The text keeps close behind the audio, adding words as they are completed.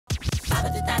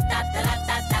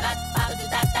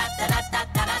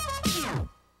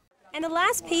And the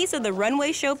last piece of the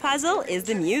runway show puzzle is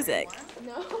the music.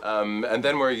 And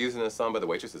then we're using a song by the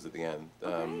waitresses at the end.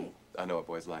 I know what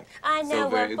boys like. I know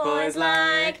what boys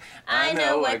like. I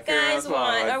know what guys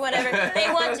want. Or whatever. They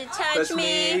want to touch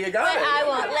me, but I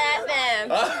won't let them.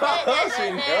 Oh,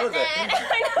 she knows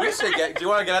it. We should get, do you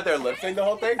want to get out there and lip sync the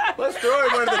whole thing? Let's throw her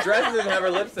in one of the dresses and have her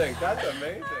lip sync. That's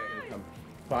amazing.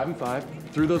 5 and 5,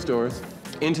 through those doors,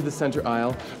 into the center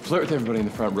aisle, flirt with everybody in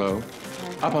the front row,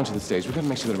 up onto the stage. We've got to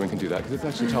make sure that everyone can do that because it's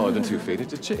actually taller than 2 feet. It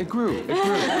grew. It grew.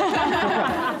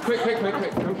 Quick.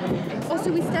 Come. Oh,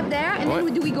 so we step there, and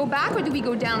then do we go back or do we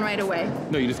go down right away?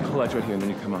 No, you just collect right here and then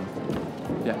you come off.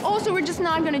 Yeah. Oh, so we're just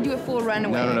not going to do a full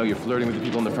runaway? No. You're flirting with the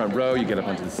people in the front row. You get up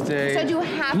onto the stage. So do you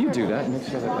have Can you do that? Make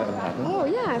sure that'll happen. Oh,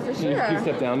 yeah, for sure. You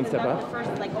step down and step up. First,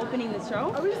 like opening the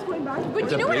show. Are we just going back? But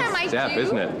It's you know what I a might big step, do?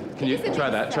 isn't it? Can you try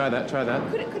that? Try that.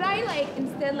 Could I like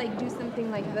instead like do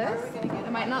something like this?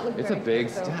 It might not look. It's a big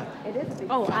step. It is a big.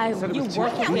 Oh, step. you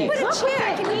work with me. Put a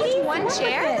chair. Can we use one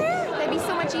chair there? That'd be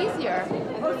so much easier.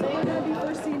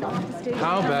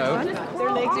 How about?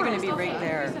 Their legs are going to be right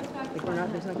there.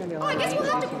 There's not going to be a lot. I guess we'll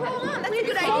have to crawl on. That's a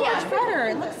good idea. Much better.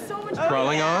 It looks so much better.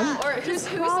 Crawling on? Or who's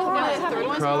the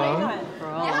one? Crawl on.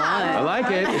 Yeah. I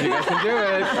like it. You guys can do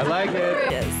it. I like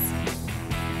it.